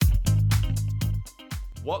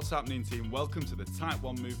What's happening, team? Welcome to the Type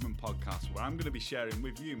 1 Movement Podcast, where I'm going to be sharing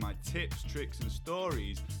with you my tips, tricks, and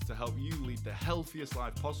stories to help you lead the healthiest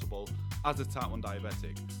life possible as a Type 1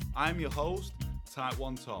 diabetic. I'm your host, Type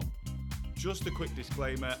 1 Tom. Just a quick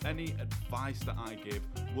disclaimer, any advice that I give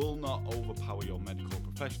will not overpower your medical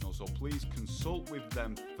professional, so please consult with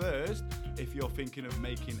them first if you're thinking of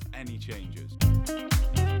making any changes.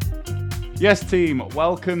 Yes, team,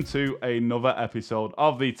 welcome to another episode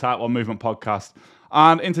of the Type 1 Movement Podcast.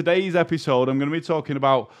 And in today's episode, I'm going to be talking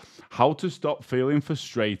about how to stop feeling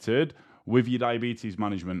frustrated with your diabetes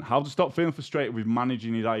management, how to stop feeling frustrated with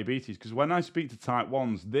managing your diabetes. Because when I speak to Type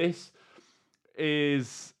 1s, this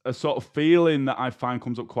is a sort of feeling that I find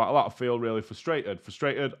comes up quite a lot. I feel really frustrated,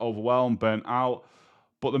 overwhelmed, burnt out.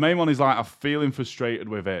 But the main one is I'm feeling frustrated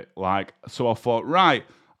with it. So I thought, right,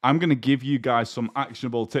 I'm going to give you guys some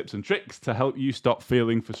actionable tips and tricks to help you stop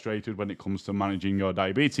feeling frustrated when it comes to managing your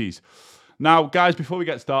diabetes. Now, guys, before we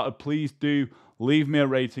get started, please do leave me a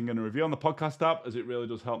rating and a review on the podcast app, as it really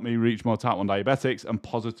does help me reach more Type 1 diabetics and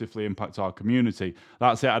positively impact our community.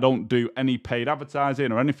 That's it. I don't do any paid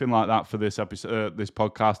advertising or anything like that for this episode, this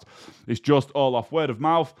podcast. It's just all off word of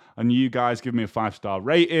mouth, and you guys give me a 5-star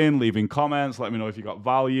rating, leaving comments, let me know if you got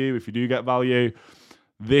value, if you do get value.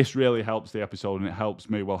 This really helps the episode, and it helps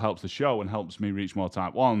the show and helps me reach more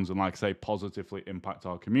Type 1s and, like I say, positively impact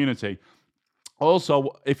our community. Also,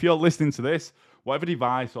 if you're listening to this, whatever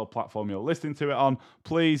device or platform you're listening to it on,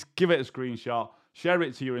 please give it a screenshot, share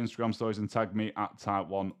it to your Instagram stories, and tag me at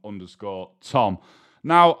type1_Tom.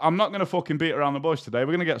 Now, I'm not going to fucking beat around the bush today. We're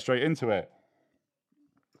going to get straight into it.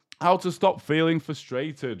 How to stop feeling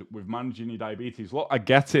frustrated with managing your diabetes. Look, I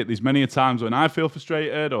get it. There's many times when I feel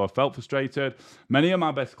frustrated or I felt frustrated. Many of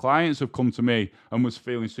my best clients have come to me and was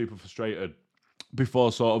feeling super frustrated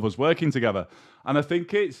before sort of us working together. And I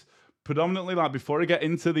think it's predominantly, before I get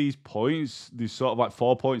into these points, these sort of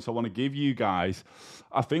 4 points I want to give you guys,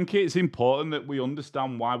 I think it's important that we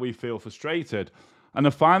understand why we feel frustrated. And I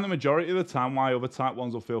find the majority of the time why other Type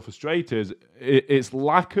 1s will feel frustrated, it's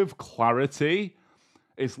lack of clarity.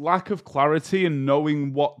 It's lack of clarity in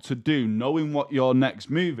knowing what to do, knowing what your next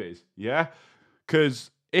move is, yeah? Because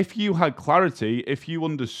if you had clarity, if you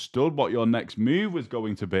understood what your next move was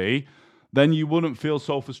going to be, then you wouldn't feel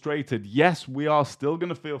so frustrated. Yes, we are still going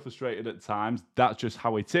to feel frustrated at times. That's just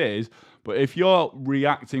how it is. But if you're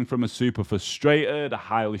reacting from a super frustrated, a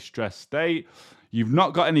highly stressed state, you've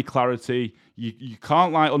not got any clarity, you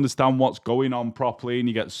can't understand what's going on properly, and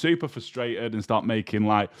you get super frustrated and start making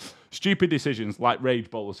stupid decisions like rage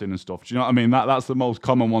bolusing and stuff. Do you know what I mean? That's the most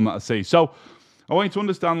common one that I see. So I want you to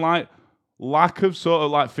understand lack of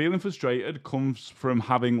feeling frustrated comes from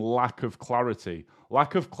having lack of clarity.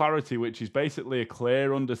 Lack of clarity, which is basically a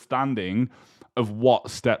clear understanding of what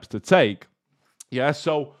steps to take. Yeah,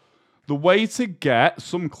 so the way to get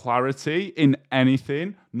some clarity in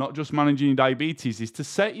anything, not just managing your diabetes, is to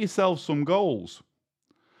set yourself some goals.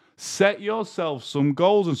 Set yourself some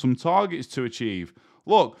goals and some targets to achieve.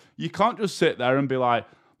 Look, you can't just sit there and be like,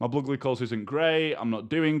 my blood glucose isn't great, I'm not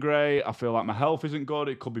doing great, I feel like my health isn't good,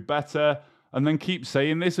 it could be better, and then keep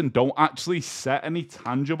saying this and don't actually set any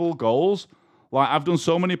tangible goals. I've done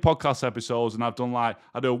so many podcast episodes, and I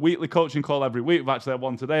do a weekly coaching call every week. I've actually had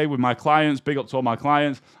one today with my clients, big up to all my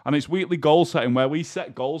clients, and it's weekly goal setting where we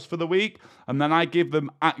set goals for the week, and then I give them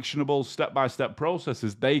actionable step-by-step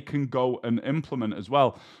processes they can go and implement as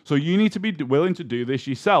well. So you need to be willing to do this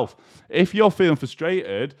yourself. If you're feeling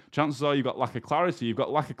frustrated, chances are you've got lack of clarity. You've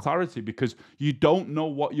got lack of clarity because you don't know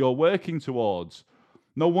what you're working towards.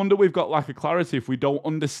 No wonder we've got lack of clarity if we don't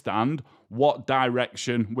understand what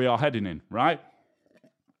direction we are heading in, right?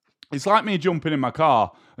 It's like me jumping in my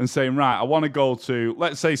car and saying, right, I want to go to,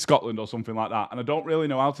 let's say, Scotland or something like that, and I don't really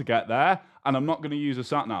know how to get there, and I'm not going to use a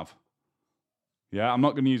sat-nav. Yeah, I'm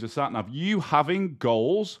not going to use a sat-nav. You having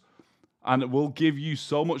goals, and it will give you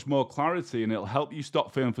so much more clarity, and it'll help you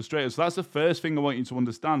stop feeling frustrated. So that's the first thing I want you to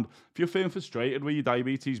understand. If you're feeling frustrated with your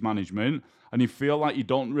diabetes management, and you feel like you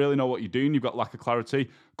don't really know what you're doing, you've got lack of clarity,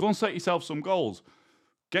 go and set yourself some goals.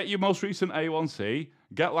 Get your most recent A1C,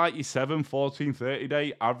 get your 7, 14,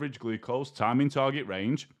 30-day average glucose timing target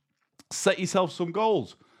range. Set yourself some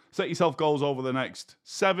goals. Set yourself goals over the next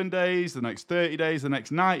 7 days, the next 30 days, the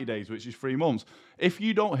next 90 days, which is 3 months. If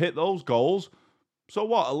you don't hit those goals, so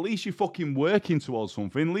what? At least you're fucking working towards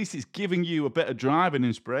something. At least it's giving you a bit of drive and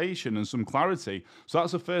inspiration and some clarity. So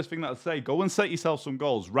that's the first thing that I'd say. Go and set yourself some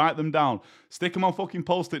goals. Write them down. Stick them on fucking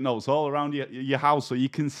Post-it notes all around your house so you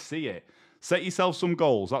can see it. Set yourself some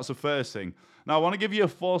goals. That's the first thing. Now, I want to give you a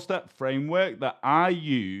 4-step framework that I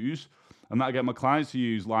use and that I get my clients to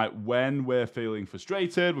use when we're feeling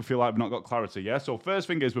frustrated, we feel like we've not got clarity, yeah? So first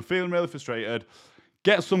thing is we're feeling really frustrated.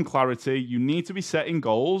 Get some clarity. You need to be setting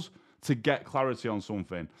goals to get clarity on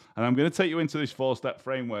something. And I'm going to take you into this 4-step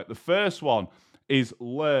framework. The first one is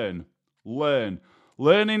learn.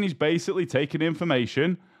 Learning is basically taking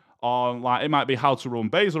information on, like, it might be how to run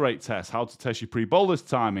basal rate tests, how to test your pre-bolus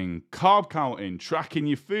timing, carb counting, tracking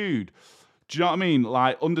your food. Do you know what I mean?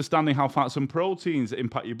 Like, understanding how fats and proteins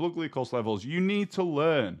impact your blood glucose levels. You need to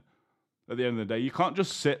learn at the end of the day. You can't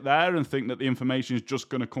just sit there and think that the information is just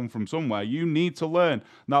going to come from somewhere. You need to learn.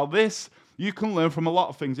 Now, this, you can learn from a lot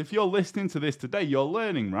of things. If you're listening to this today, you're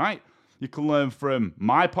learning, right? You can learn from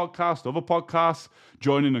my podcast, other podcasts,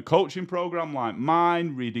 joining a coaching program like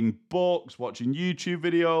mine, reading books, watching YouTube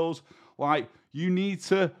videos. Like, you need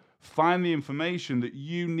to find the information that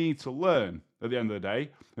you need to learn at the end of the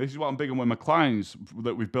day. This is what I'm big on with my clients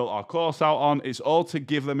that we've built our course out on. It's all to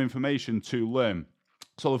give them information to learn.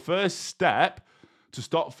 So the first step to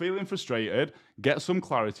stop feeling frustrated, get some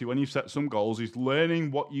clarity when you've set some goals, is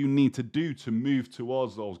learning what you need to do to move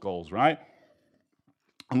towards those goals, right?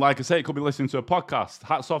 And like I say, it could be listening to a podcast.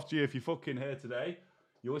 Hats off to you if you're fucking here today.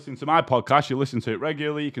 You listen to my podcast, you listen to it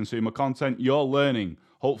regularly, you consume my content, you're learning.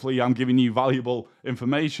 Hopefully I'm giving you valuable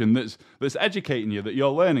information that's educating you, that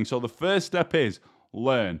you're learning. So the first step is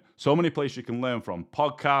learn. So many places you can learn from.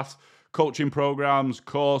 Podcasts, coaching programs,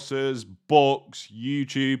 courses, books,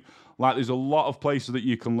 YouTube. Like, there's a lot of places that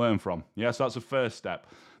you can learn from. Yes, that's the first step.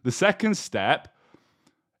 The second step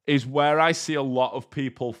is where I see a lot of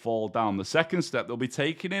people fall down. The second step, they'll be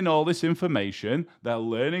taking in all this information, they're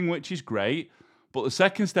learning, which is great, but the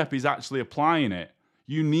second step is actually applying it.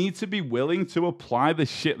 You need to be willing to apply the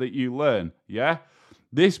shit that you learn, yeah?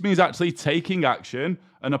 This means actually taking action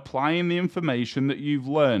and applying the information that you've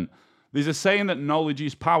learned. There's a saying that knowledge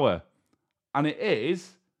is power, and it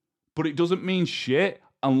is, but it doesn't mean shit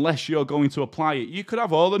unless you're going to apply it. You could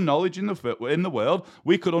have all the knowledge in the world.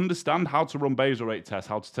 We could understand how to run basal rate tests,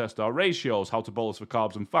 how to test our ratios, how to bolus for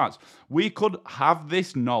carbs and fats. We could have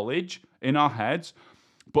this knowledge in our heads,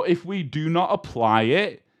 but if we do not apply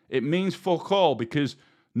it, it means fuck all, because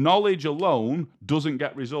knowledge alone doesn't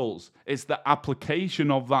get results. It's the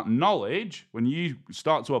application of that knowledge. When you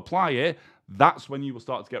start to apply it, that's when you will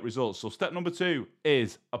start to get results. So step number 2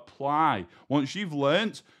 is apply. Once you've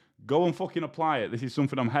learnt, go and fucking apply it. This is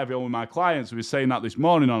something I'm heavy on with my clients. We were saying that this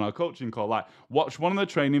morning on our coaching call. Like, watch one of the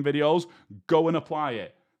training videos, go and apply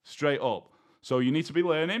it straight up. So you need to be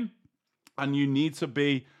learning, and you need to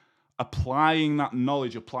be applying that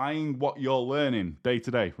knowledge, applying what you're learning day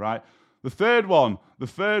to day, right? The third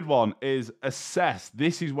one is assess.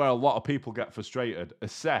 This is where a lot of people get frustrated.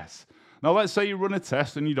 Assess. Now, let's say you run a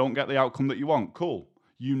test and you don't get the outcome that you want. Cool.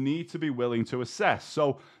 You need to be willing to assess.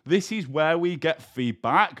 So this is where we get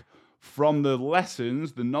feedback from the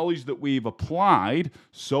lessons, the knowledge that we've applied,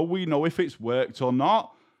 so we know if it's worked or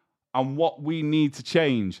not and what we need to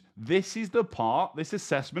change. This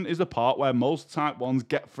assessment is the part where most type 1s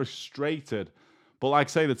get frustrated. But like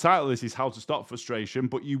I say, the title of this is How to Stop Frustration,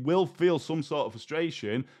 but you will feel some sort of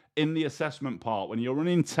frustration in the assessment part when you're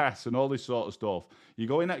running tests and all this sort of stuff. You're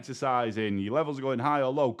going exercising, your levels are going high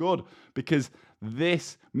or low, good, because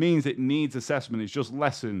this means it needs assessment. It's just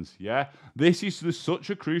lessons, yeah? This is such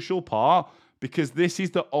a crucial part because this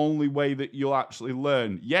is the only way that you'll actually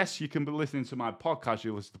learn. Yes, you can be listening to my podcast,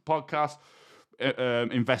 you listen to podcasts,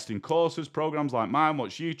 invest in courses, programs like mine,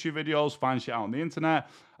 watch YouTube videos, find shit out on the internet,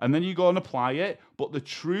 and then you go and apply it. But the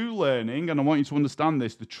true learning, and I want you to understand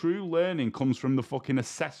this, the true learning comes from the fucking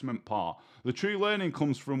assessment part. The true learning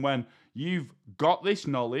comes from when you've got this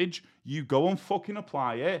knowledge, you go and fucking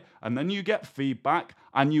apply it, and then you get feedback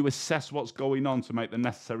and you assess what's going on to make the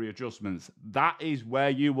necessary adjustments. That is where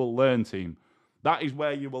you will learn, team. That is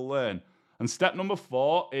where you will learn. And step number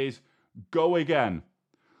 4 is go again.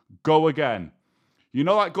 Go again. You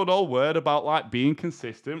know that good old word about like being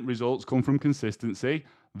consistent, results come from consistency?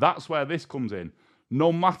 That's where this comes in.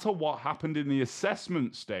 No matter what happened in the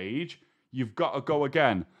assessment stage, you've got to go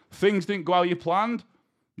again. Things didn't go how you planned.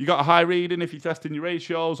 You got a high reading if you're testing your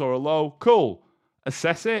ratios or a low. Cool.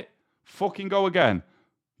 Assess it. Fucking go again.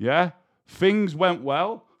 Yeah? Things went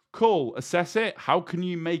well. Cool. Assess it. How can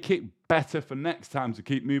you make it better for next time to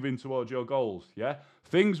keep moving towards your goals? Yeah?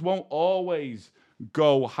 Things won't always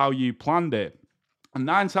go how you planned it. And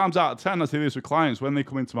 9 times out of 10, I see this with clients when they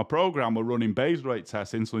come into my program, we're running basal rate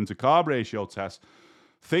tests, insulin to carb ratio tests.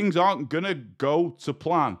 Things aren't going to go to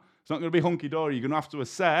plan. It's not going to be hunky-dory. You're going to have to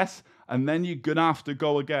assess, and then you're going to have to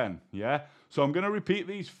go again, yeah? So I'm going to repeat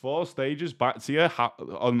these 4 stages back to you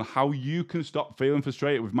on how you can stop feeling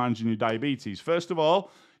frustrated with managing your diabetes. First of all,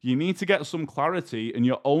 you need to get some clarity, and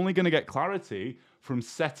you're only going to get clarity from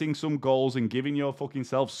setting some goals and giving your fucking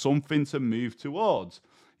self something to move towards.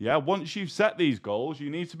 Yeah, once you've set these goals, you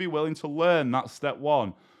need to be willing to learn. That's step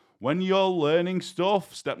one. When you're learning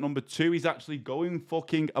stuff, step number 2 is actually going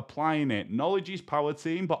fucking applying it. Knowledge is power,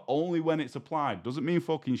 team, but only when it's applied. Doesn't mean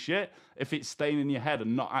fucking shit if it's staying in your head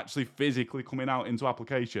and not actually physically coming out into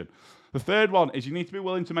application. The third one is you need to be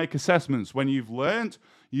willing to make assessments. When you've learned,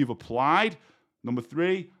 you've applied. Number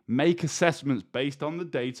 3, make assessments based on the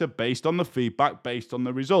data, based on the feedback, based on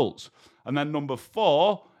the results. And then number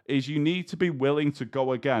 4 is you need to be willing to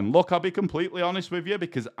go again. Look, I'll be completely honest with you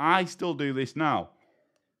because I still do this now.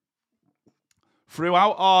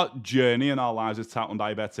 Throughout our journey and our lives as type 1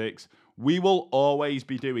 diabetics, we will always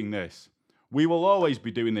be doing this. We will always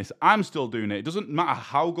be doing this. I'm still doing it. It doesn't matter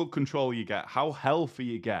how good control you get, how healthy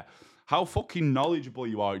you get, how fucking knowledgeable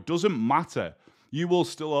you are. It doesn't matter. You will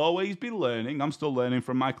still always be learning. I'm still learning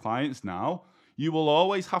from my clients now. You will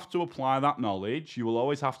always have to apply that knowledge. You will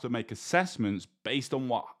always have to make assessments based on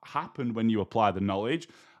what happened when you apply the knowledge.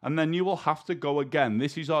 And then you will have to go again.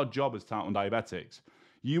 This is our job as type 1 diabetics.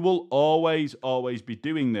 You will always be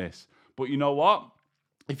doing this. But you know what?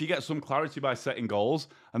 If you get some clarity by setting goals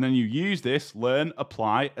and then you use this, learn,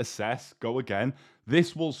 apply, assess, go again,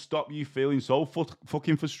 this will stop you feeling so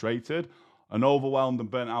fucking frustrated and overwhelmed and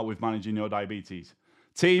burnt out with managing your diabetes.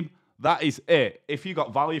 Team, that is it. If you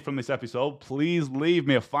got value from this episode, please leave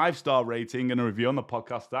me a 5-star rating and a review on the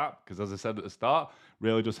podcast app, because as I said at the start,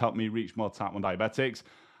 really just help me reach more type 1 diabetics.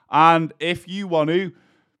 And if you want to,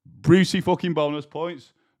 Brucey fucking bonus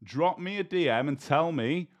points, drop me a DM and tell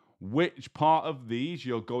me which part of these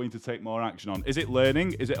you're going to take more action on. Is it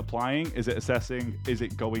learning? Is it applying? Is it assessing? Is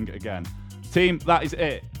it going again? Team, that is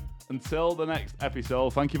it. Until the next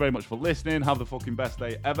episode, thank you very much for listening. Have the fucking best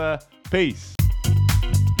day ever. Peace.